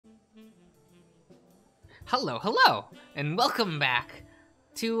Hello, hello, and welcome back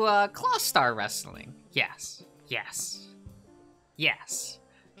to Clawstar Wrestling. Yes, yes, yes.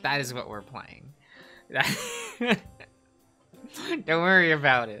 That is what we're playing. Don't worry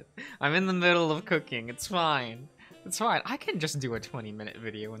about it. I'm in the middle of cooking. It's fine. It's fine. I can just do a 20-minute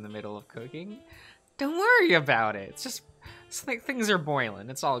video in the middle of cooking. Don't worry about it. It's like things are boiling.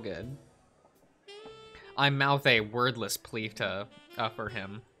 It's all good. I mouth a wordless plea for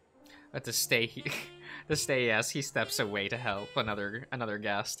him to stay here. To stay as he steps away to help another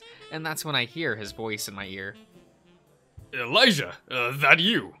guest, and that's when I hear his voice in my ear. Elijah, that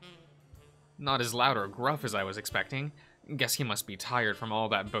you? Not as loud or gruff as I was expecting. Guess he must be tired from all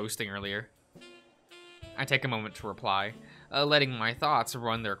that boasting earlier. I take a moment to reply, letting my thoughts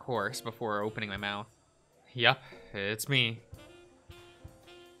run their course before opening my mouth. Yep, it's me.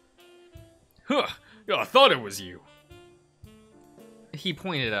 Huh, I thought it was you. He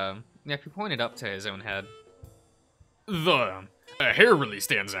pointed up to his own head. The hair really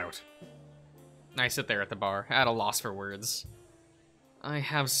stands out. I sit there at the bar, at a loss for words. I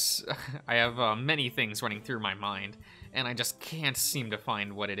have many things running through my mind, and I just can't seem to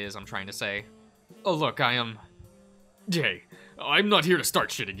find what it is I'm trying to say. Oh, look, Hey, I'm not here to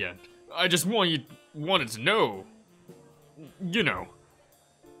start shit again. I just wanted to know. You know.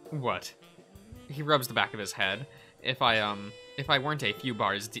 What? He rubs the back of his head. If I weren't a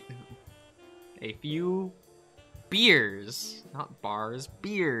few beers, not bars,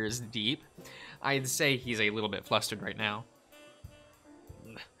 beers deep, I'd say he's a little bit flustered right now.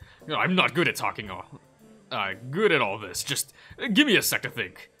 I'm not good at good at all this. Just give me a sec to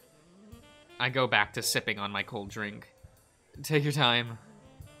think. I go back to sipping on my cold drink. Take your time.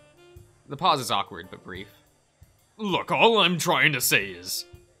 The pause is awkward but brief. Look, all I'm trying to say is...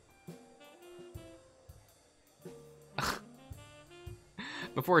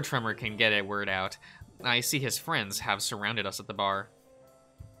 Before Tremor can get a word out, I see his friends have surrounded us at the bar.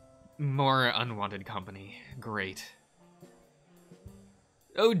 More unwanted company. Great.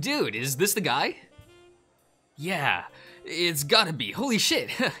 Oh, dude, is this the guy? Yeah, it's gotta be. Holy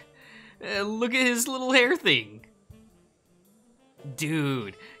shit. Look at his little hair thing.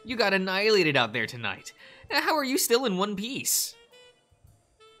 Dude, you got annihilated out there tonight. How are you still in one piece?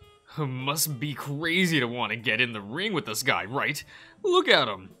 Must be crazy to want to get in the ring with this guy, right? Look at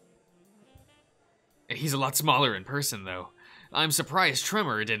him. He's a lot smaller in person, though. I'm surprised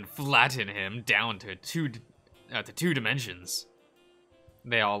Tremor didn't flatten him down to two dimensions.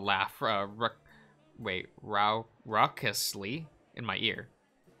 They all laugh, raucously in my ear.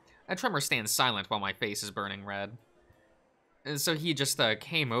 Tremor stands silent while my face is burning red. So he just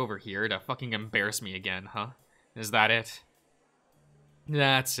came over here to fucking embarrass me again, huh? Is that it?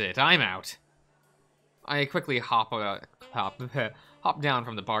 That's it. I'm out. I quickly hop down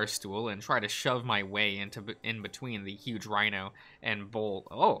from the bar stool and try to shove my way in between the huge rhino and bull.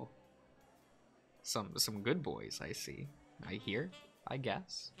 Oh, some good boys. I see. I hear. I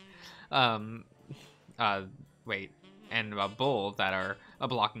guess. Wait, and a bull that are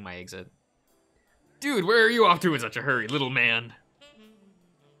blocking my exit. Dude, where are you off to in such a hurry, little man?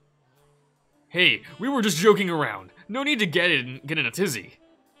 Hey, we were just joking around. No need to get in a tizzy.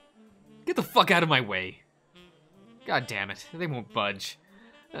 Get the fuck out of my way. God damn it, they won't budge.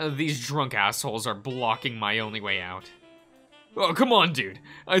 These drunk assholes are blocking my only way out. Oh, come on, dude.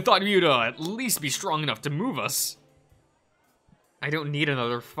 I thought you'd at least be strong enough to move us. I don't need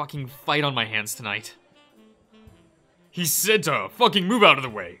another fucking fight on my hands tonight. He said to fucking move out of the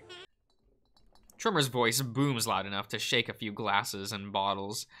way. Tremor's voice booms loud enough to shake a few glasses and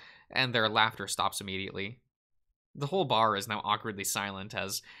bottles, and their laughter stops immediately. The whole bar is now awkwardly silent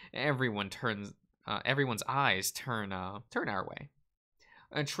as everyone's eyes turn our way.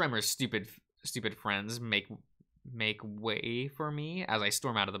 Tremor's stupid friends make way for me as I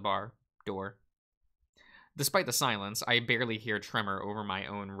storm out of the bar door. Despite the silence, I barely hear Tremor over my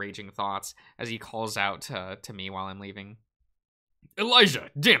own raging thoughts as he calls out to me while I'm leaving.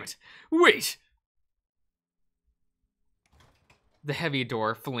 Elijah, damn it! Wait! The heavy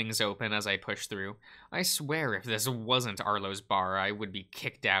door flings open as I push through. I swear if this wasn't Arlo's bar, I would be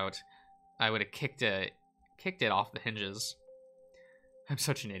kicked out. I would have kicked it off the hinges. I'm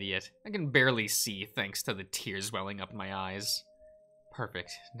such an idiot. I can barely see thanks to the tears welling up in my eyes.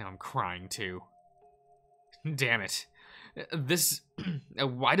 Perfect. Now I'm crying too. Damn it.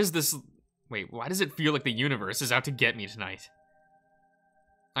 Why does it feel like the universe is out to get me tonight?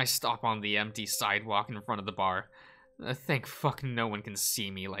 I stop on the empty sidewalk in front of the bar. Thank fuck no one can see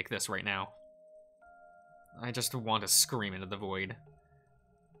me like this right now. I just want to scream into the void.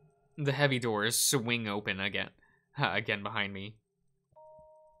 The heavy doors swing open again behind me.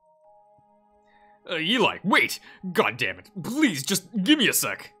 Eli, wait! God damn it. Please, just give me a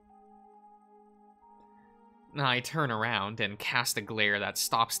sec. I turn around and cast a glare that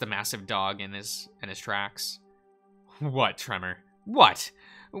stops the massive dog in his tracks. What, Tremor? What?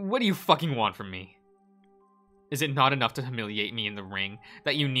 What do you fucking want from me? Is it not enough to humiliate me in the ring,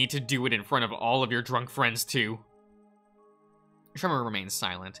 that you need to do it in front of all of your drunk friends too? Tremor remains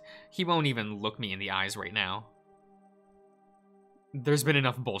silent. He won't even look me in the eyes right now. There's been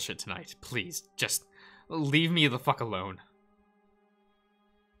enough bullshit tonight. Please, just leave me the fuck alone.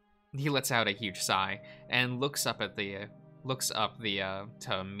 He lets out a huge sigh and looks up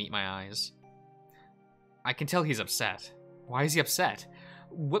to meet my eyes. I can tell he's upset. Why is he upset?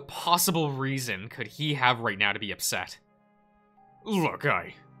 What possible reason could he have right now to be upset? Look,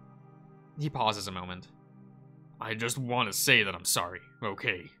 He pauses a moment. I just want to say that I'm sorry,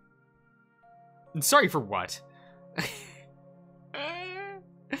 okay? Sorry for what?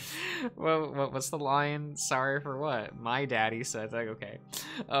 Well, what's the line? Sorry for what? My daddy said, like, okay.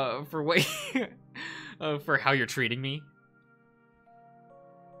 For what? For how you're treating me?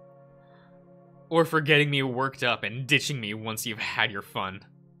 Or for getting me worked up and ditching me once you've had your fun?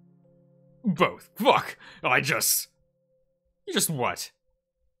 Both. Fuck! You just what?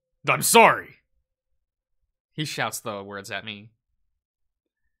 I'm sorry! He shouts the words at me.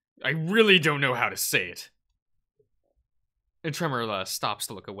 I really don't know how to say it. Tremor stops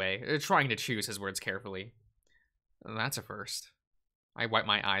to look away, trying to choose his words carefully. That's a first. I wipe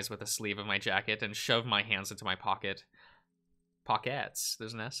my eyes with the sleeve of my jacket and shove my hands into my pocket. Pockets.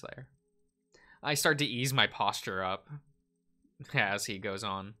 There's an S there. I start to ease my posture up as he goes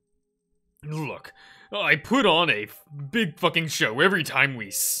on. Look, I put on a big fucking show every time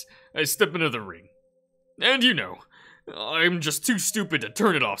I step into the ring. And you know, I'm just too stupid to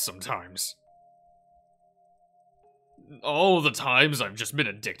turn it off sometimes. All the times I've just been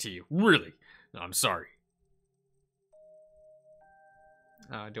a dick to you. Really. I'm sorry.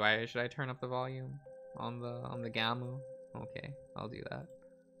 Should I turn up the volume on the Gamu? Okay, I'll do that.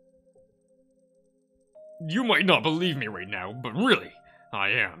 You might not believe me right now, but really, I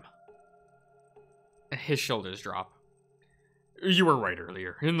am. His shoulders drop. You were right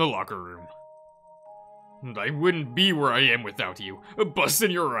earlier, in the locker room. And I wouldn't be where I am without you,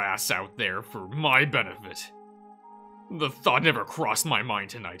 busting your ass out there for my benefit. The thought never crossed my mind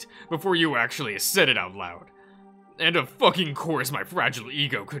tonight, before you actually said it out loud. And of fucking course my fragile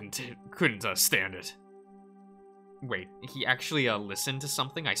ego couldn't stand it. Wait, he actually listened to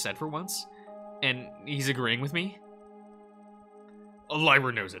something I said for once? And he's agreeing with me?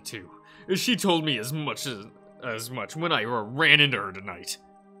 Lyra knows it too. She told me as much when I ran into her tonight.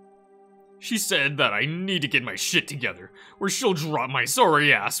 She said that I need to get my shit together, or she'll drop my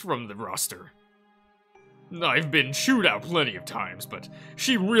sorry ass from the roster. I've been chewed out plenty of times, but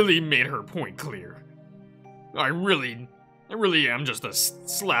she really made her point clear. I really am just a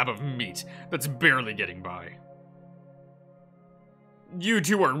slab of meat that's barely getting by. You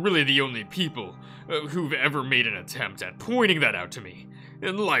two are really the only people who've ever made an attempt at pointing that out to me,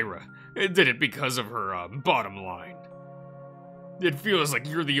 and Lyra did it because of her bottom line. It feels like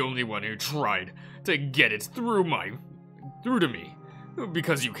you're the only one who tried to get it through to me,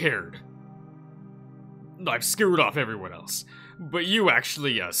 because you cared. I've scared off everyone else, but you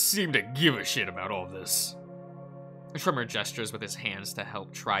actually seem to give a shit about all this. Tremor gestures with his hands to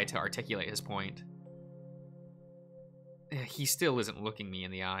help try to articulate his point. He still isn't looking me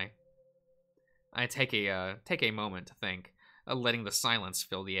in the eye. I take a moment to think, letting the silence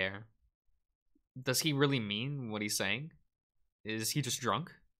fill the air. Does he really mean what he's saying? Is he just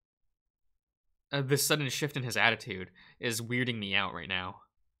drunk? This sudden shift in his attitude is weirding me out right now.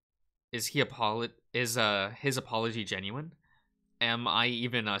 Is his apology genuine? Am I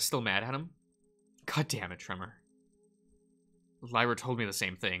even still mad at him? God damn it, Tremor. Lyra told me the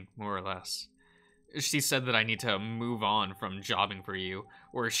same thing, more or less. She said that I need to move on from jobbing for you,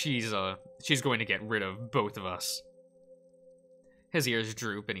 or she's going to get rid of both of us. His ears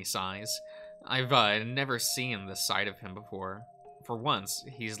droop and he sighs. I've never seen this side of him before. For once,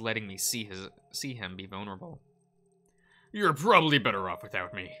 he's letting me see him be vulnerable. You're probably better off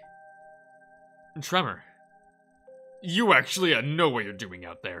without me. Tremor. You actually know what you're doing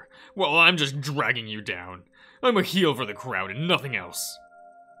out there, while I'm just dragging you down. I'm a heel for the crowd and nothing else.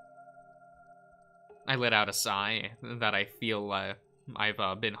 I let out a sigh that I feel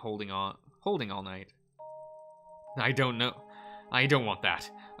I've been holding all night. I don't want that.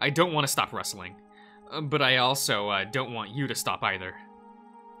 I don't want to stop wrestling. But I also don't want you to stop either.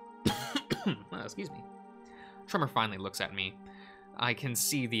 Excuse me. Tremor finally looks at me. I can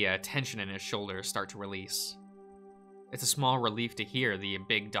see the tension in his shoulders start to release. It's a small relief to hear the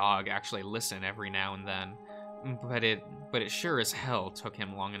big dog actually listen every now and then, but it sure as hell took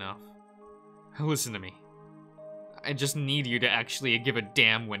him long enough. Listen to me. I just need you to actually give a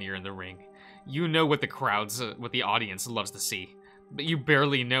damn when you're in the ring. You know what what the audience loves to see, but you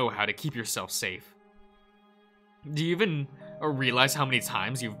barely know how to keep yourself safe. Do you even realize how many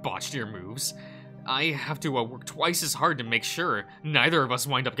times you've botched your moves? I have to work twice as hard to make sure neither of us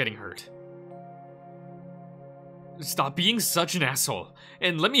wind up getting hurt. Stop being such an asshole,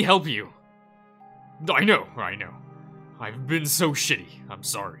 and let me help you. I know. I've been so shitty. I'm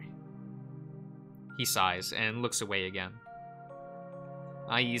sorry. He sighs and looks away again.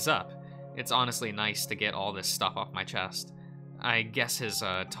 I ease up. It's honestly nice to get all this stuff off my chest. I guess his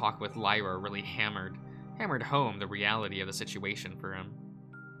talk with Lyra really hammered home the reality of the situation for him.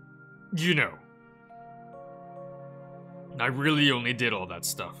 You know, I really only did all that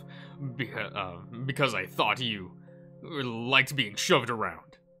stuff because I thought you liked being shoved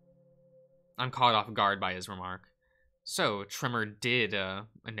around. I'm caught off guard by his remark. So, Tremor did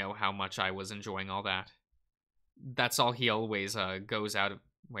know how much I was enjoying all that. That's all he always goes out of...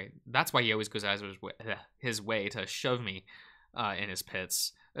 Wait, that's why he always goes out of his way to shove me in his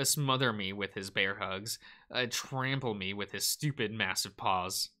pits, smother me with his bear hugs, trample me with his stupid massive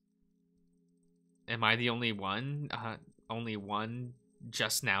paws. Am I the only one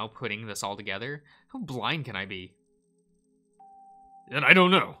just now putting this all together? How blind can I be? And I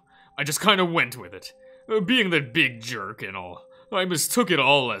don't know. I just kind of went with it. Being that big jerk and all, I mistook it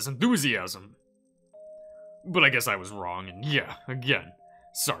all as enthusiasm. But I guess I was wrong, and yeah, again,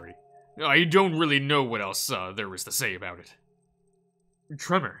 sorry. I don't really know what else there is to say about it.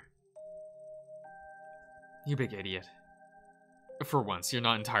 Tremor. You big idiot. For once, you're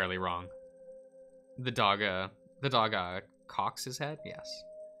not entirely wrong. The dog cocks his head? Yes.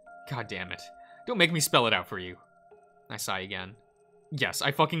 God damn it. Don't make me spell it out for you. I sigh again. Yes,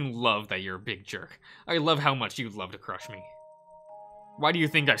 I fucking love that you're a big jerk. I love how much you love to crush me. Why do you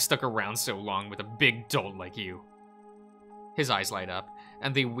think I've stuck around so long with a big dolt like you? His eyes light up,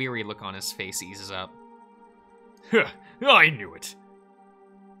 and the weary look on his face eases up. Huh, I knew it.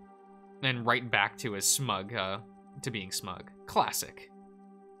 And right back to his to being smug. Classic.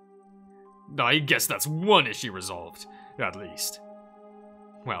 I guess that's one issue resolved, at least.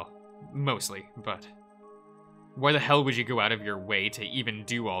 Well, mostly, but... Why the hell would you go out of your way to even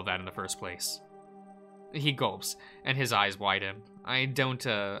do all that in the first place? He gulps, and his eyes widen. I don't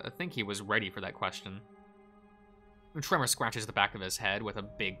think he was ready for that question. Tremor scratches the back of his head with a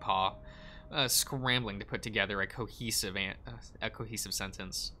big paw, scrambling to put together a cohesive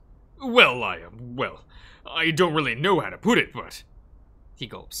sentence. Well, I don't really know how to put it, but... He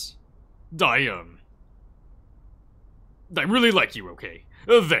gulps. I really like you, okay?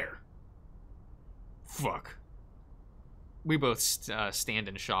 There. Fuck. We both stand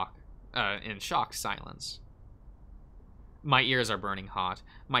in shocked silence. My ears are burning hot.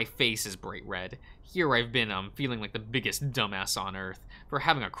 My face is bright red. Here I've been feeling like the biggest dumbass on earth for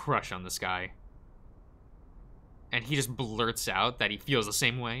having a crush on this guy. And he just blurts out that he feels the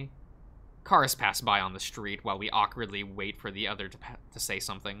same way. Cars pass by on the street while we awkwardly wait for the other to say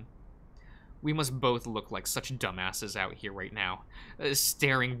something. We must both look like such dumbasses out here right now,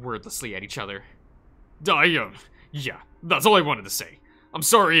 staring wordlessly at each other. Yeah, that's all I wanted to say. I'm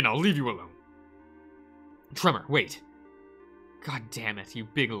sorry and I'll leave you alone. Tremor, wait. God damn it, you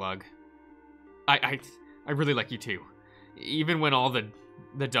big lug. I really like you too. Even when all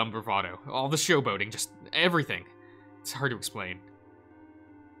the dumb bravado, all the showboating, just everything. It's hard to explain.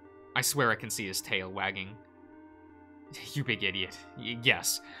 I swear I can see his tail wagging. You big idiot.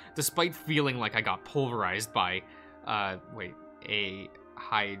 Yes, despite feeling like I got pulverized by, a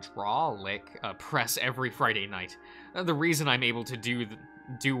hydraulic press every Friday night. The reason I'm able to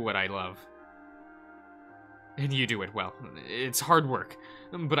do what I love. And you do it well. It's hard work,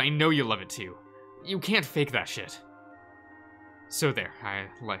 but I know you love it too. You can't fake that shit. So there,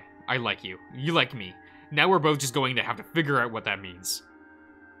 I like you. You like me. Now we're both just going to have to figure out what that means.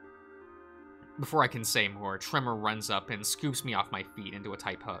 Before I can say more, Tremor runs up and scoops me off my feet into a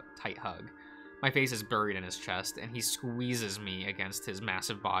tight hug. My face is buried in his chest, and he squeezes me against his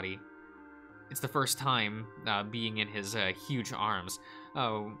massive body. It's the first time being in his huge arms,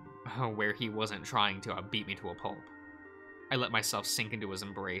 where he wasn't trying to beat me to a pulp. I let myself sink into his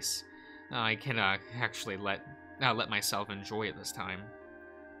embrace. I can actually let myself enjoy it this time.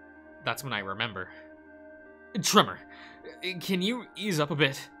 That's when I remember. Tremor, can you ease up a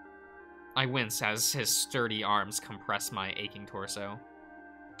bit? I wince as his sturdy arms compress my aching torso.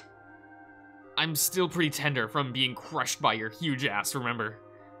 I'm still pretty tender from being crushed by your huge ass, remember?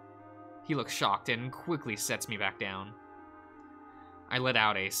 He looks shocked and quickly sets me back down. I let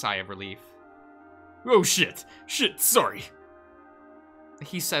out a sigh of relief. Oh shit, sorry.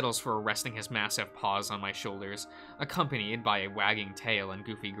 He settles for resting his massive paws on my shoulders, accompanied by a wagging tail and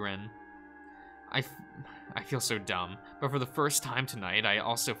goofy grin. I feel so dumb, but for the first time tonight, I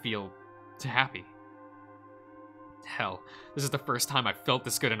also feel happy. Hell, this is the first time I've felt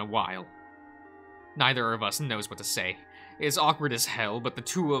this good in a while. Neither of us knows what to say. It's awkward as hell, but the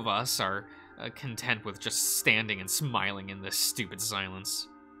two of us are content with just standing and smiling in this stupid silence.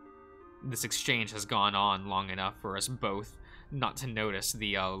 This exchange has gone on long enough for us both not to notice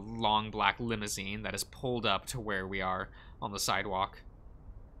the long black limousine that is pulled up to where we are on the sidewalk.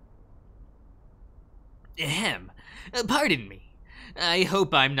 Ahem. Pardon me. I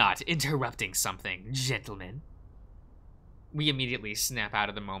hope I'm not interrupting something, gentlemen. We immediately snap out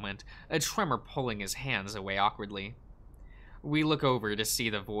of the moment, a Tremor pulling his hands away awkwardly. We look over to see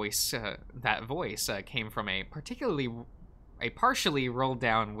the voice, that voice came from a partially rolled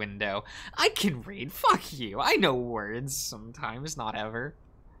down window. I can read, fuck you, I know words, sometimes, not ever.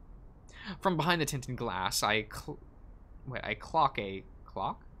 From behind the tinted glass, I clock a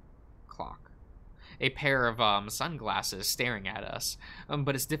pair of sunglasses staring at us,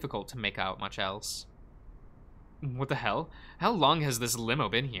 but it's difficult to make out much else. What the hell? How long has this limo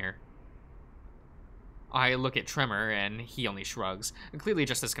been here? I look at Tremor, and he only shrugs, clearly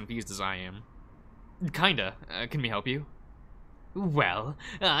just as confused as I am. Kinda. Can we help you? Well,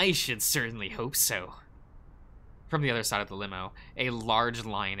 I should certainly hope so. From the other side of the limo, a large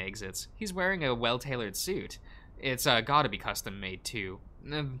lion exits. He's wearing a well-tailored suit. It's gotta be custom-made, too.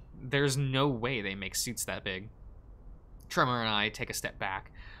 There's no way they make suits that big. Tremor and I take a step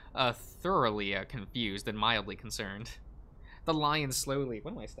back, thoroughly confused and mildly concerned. The lion slowly...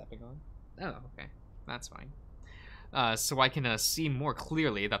 What am I stepping on? Oh, okay. That's fine. So I can see more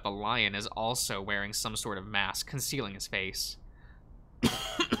clearly that the lion is also wearing some sort of mask, concealing his face.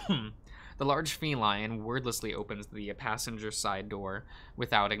 The large feline wordlessly opens the passenger side door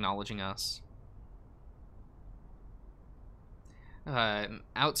without acknowledging us.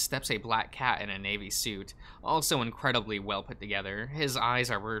 Out steps a black cat in a navy suit, also incredibly well put together. His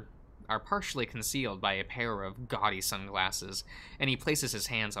eyes are partially concealed by a pair of gaudy sunglasses, and he places his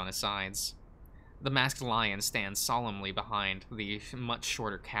hands on his sides. The masked lion stands solemnly behind the much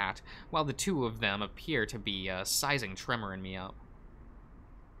shorter cat, while the two of them appear to be sizing Tremor and me up.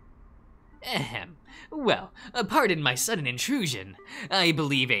 Ahem. Well, pardon my sudden intrusion. I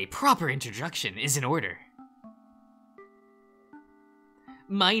believe a proper introduction is in order.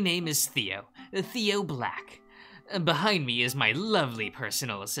 My name is Theo Black. Behind me is my lovely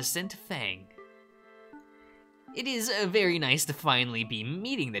personal assistant, Fang. It is very nice to finally be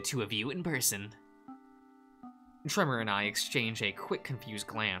meeting the two of you in person. Tremor and I exchange a quick, confused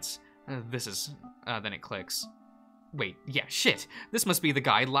glance. Then it clicks. Wait, yeah, shit! This must be the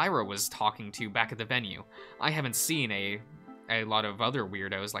guy Lyra was talking to back at the venue. I haven't seen a lot of other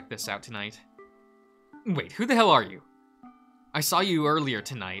weirdos like this out tonight. Wait, who the hell are you? I saw you earlier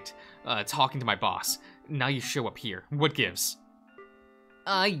tonight, talking to my boss. Now you show up here. What gives?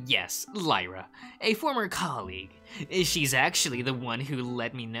 Yes, Lyra, a former colleague. She's actually the one who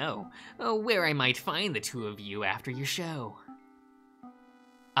let me know where I might find the two of you after your show.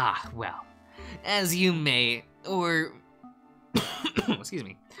 Ah, well, as you may, or... excuse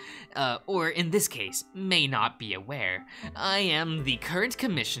me. Or in this case, may not be aware, I am the current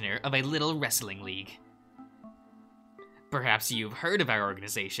commissioner of a little wrestling league. Perhaps you've heard of our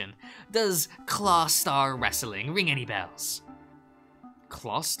organization. Does Clawstar Wrestling ring any bells?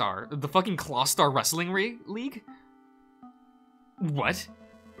 Clawstar? The fucking Clawstar Wrestling League? What?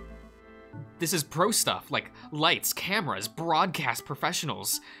 This is pro stuff, like lights, cameras, broadcast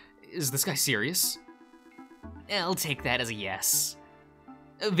professionals. Is this guy serious? I'll take that as a yes.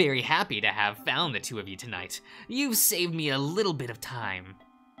 Very happy to have found the two of you tonight. You've saved me a little bit of time.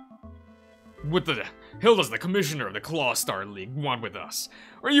 What the hell does the commissioner of the Clawstar League want with us?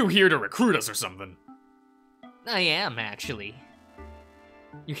 Are you here to recruit us or something? I am, actually.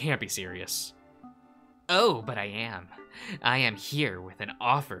 You can't be serious. Oh, but I am. I am here with an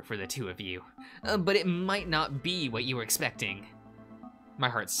offer for the two of you. But it might not be what you were expecting. My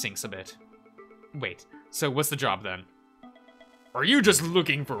heart sinks a bit. Wait, so what's the job then? Are you just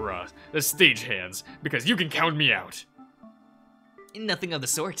looking for the stagehands? Because you can count me out. Nothing of the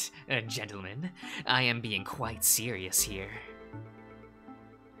sort, gentlemen. I am being quite serious here.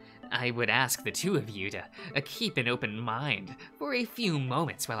 I would ask the two of you to keep an open mind for a few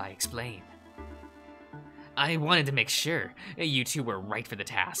moments while I explain. I wanted to make sure you two were right for the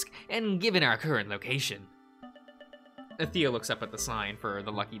task, and given our current location. Theo looks up at the sign for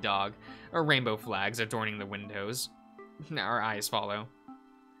the lucky dog, rainbow flags adorning the windows. Our eyes follow.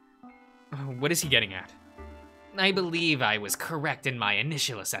 What is he getting at? I believe I was correct in my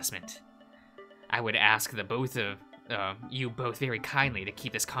initial assessment. I would ask the both of you both very kindly to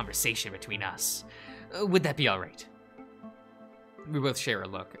keep this conversation between us. Would that be alright? We both share a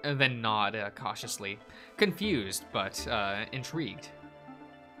look, then nod cautiously, confused but intrigued.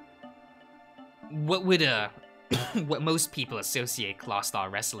 What would what most people associate Clawstar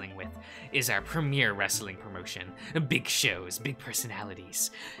Wrestling with is our premier wrestling promotion, big shows, big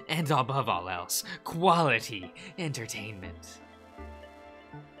personalities, and above all else, quality entertainment.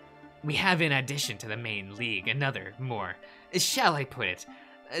 We have, in addition to the main league, another, more, shall I put it,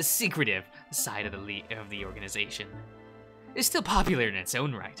 a secretive side of the organization. It's still popular in its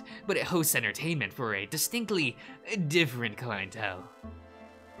own right, but it hosts entertainment for a distinctly different clientele.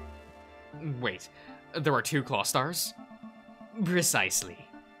 Wait, there are 2 Clawstars? Precisely.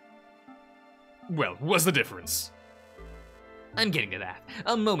 Well, what's the difference? I'm getting to that.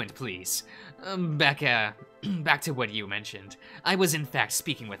 A moment, please. Back to what you mentioned. I was in fact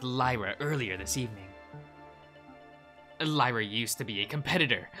speaking with Lyra earlier this evening. Lyra used to be a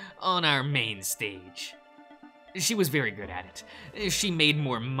competitor on our main stage. She was very good at it. She made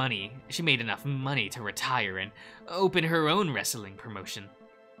enough money to retire and open her own wrestling promotion.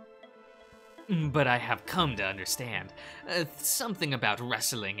 But I have come to understand something about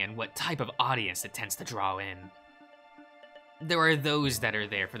wrestling and what type of audience it tends to draw in. There are those that are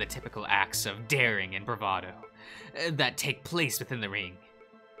there for the typical acts of daring and bravado that take place within the ring.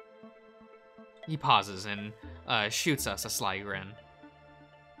 He pauses and shoots us a sly grin.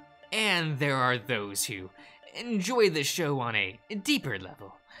 And there are those who enjoy the show on a deeper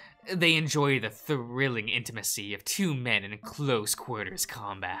level. They enjoy the thrilling intimacy of 2 men in close quarters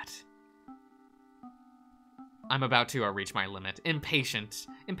combat. I'm about to reach my limit. Impatience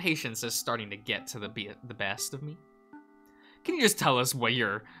is starting to get to the best of me. Can you just tell us what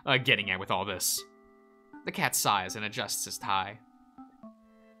you're getting at with all this? The cat sighs and adjusts his tie.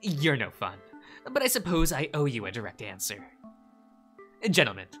 You're no fun, but I suppose I owe you a direct answer.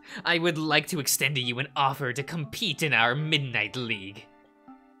 Gentlemen, I would like to extend to you an offer to compete in our Midnight League.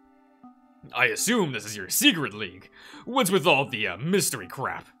 I assume this is your secret league. What's with all the mystery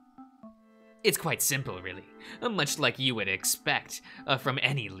crap? It's quite simple, really. Much like you would expect from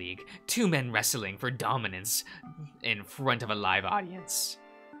any league. 2 men wrestling for dominance in front of a live audience.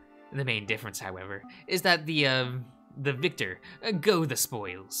 The main difference, however, is that the victor go the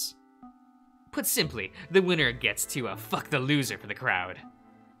spoils. Put simply, the winner gets to fuck the loser for the crowd.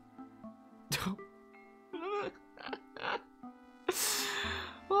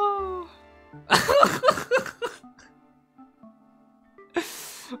 Oh.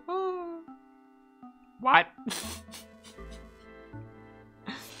 What?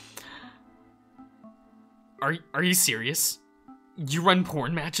 Are you serious? You run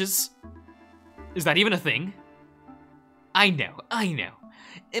porn matches? Is that even a thing? I know.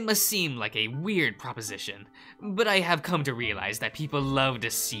 It must seem like a weird proposition, but I have come to realize that people love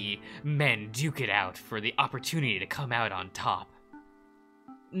to see men duke it out for the opportunity to come out on top.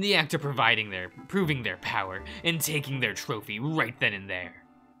 The act of proving their power and taking their trophy right then and there.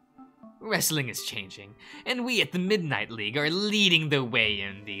 Wrestling is changing, and we at the Midnight League are leading the way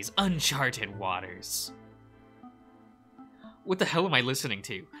in these uncharted waters. What the hell am I listening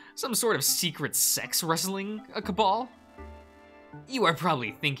to? Some sort of secret sex wrestling cabal? You are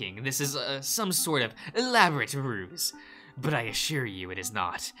probably thinking this is some sort of elaborate ruse, but I assure you it is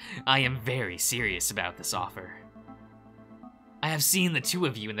not. I am very serious about this offer. I have seen the 2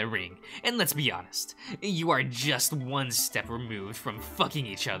 of you in the ring, and let's be honest, you are just 1 step removed from fucking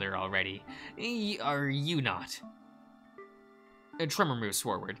each other already. Are you not? Tremor moves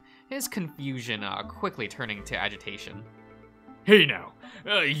forward, his confusion quickly turning to agitation. Hey now,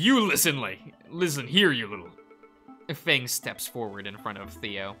 you listen here, you little... Fang steps forward in front of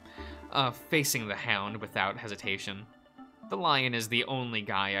Theo, facing the hound without hesitation. The lion is the only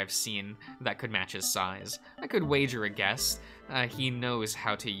guy I've seen that could match his size. I could wager a guess. He knows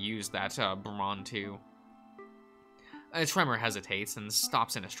how to use that brawn too. Tremor hesitates and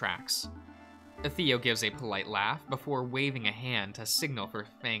stops in his tracks. Theo gives a polite laugh before waving a hand to signal for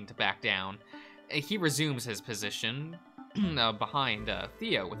Fang to back down. He resumes his position behind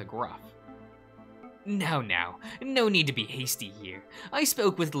Theo with a gruff. Now, no need to be hasty here. I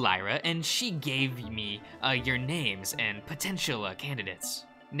spoke with Lyra, and she gave me your names and potential candidates.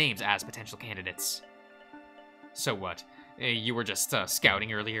 Names as potential candidates. So what? You were just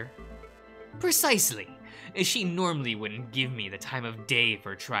scouting earlier? Precisely. She normally wouldn't give me the time of day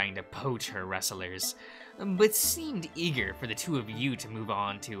for trying to poach her wrestlers, but seemed eager for the 2 of you to move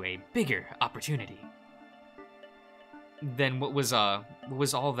on to a bigger opportunity. Then what was all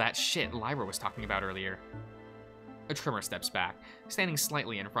that shit Lyra was talking about earlier? A Tremor steps back, standing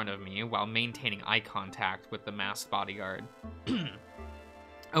slightly in front of me while maintaining eye contact with the masked bodyguard.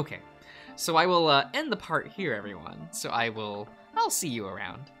 Okay, so I will end the part here, everyone. So I'll see you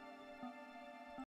around.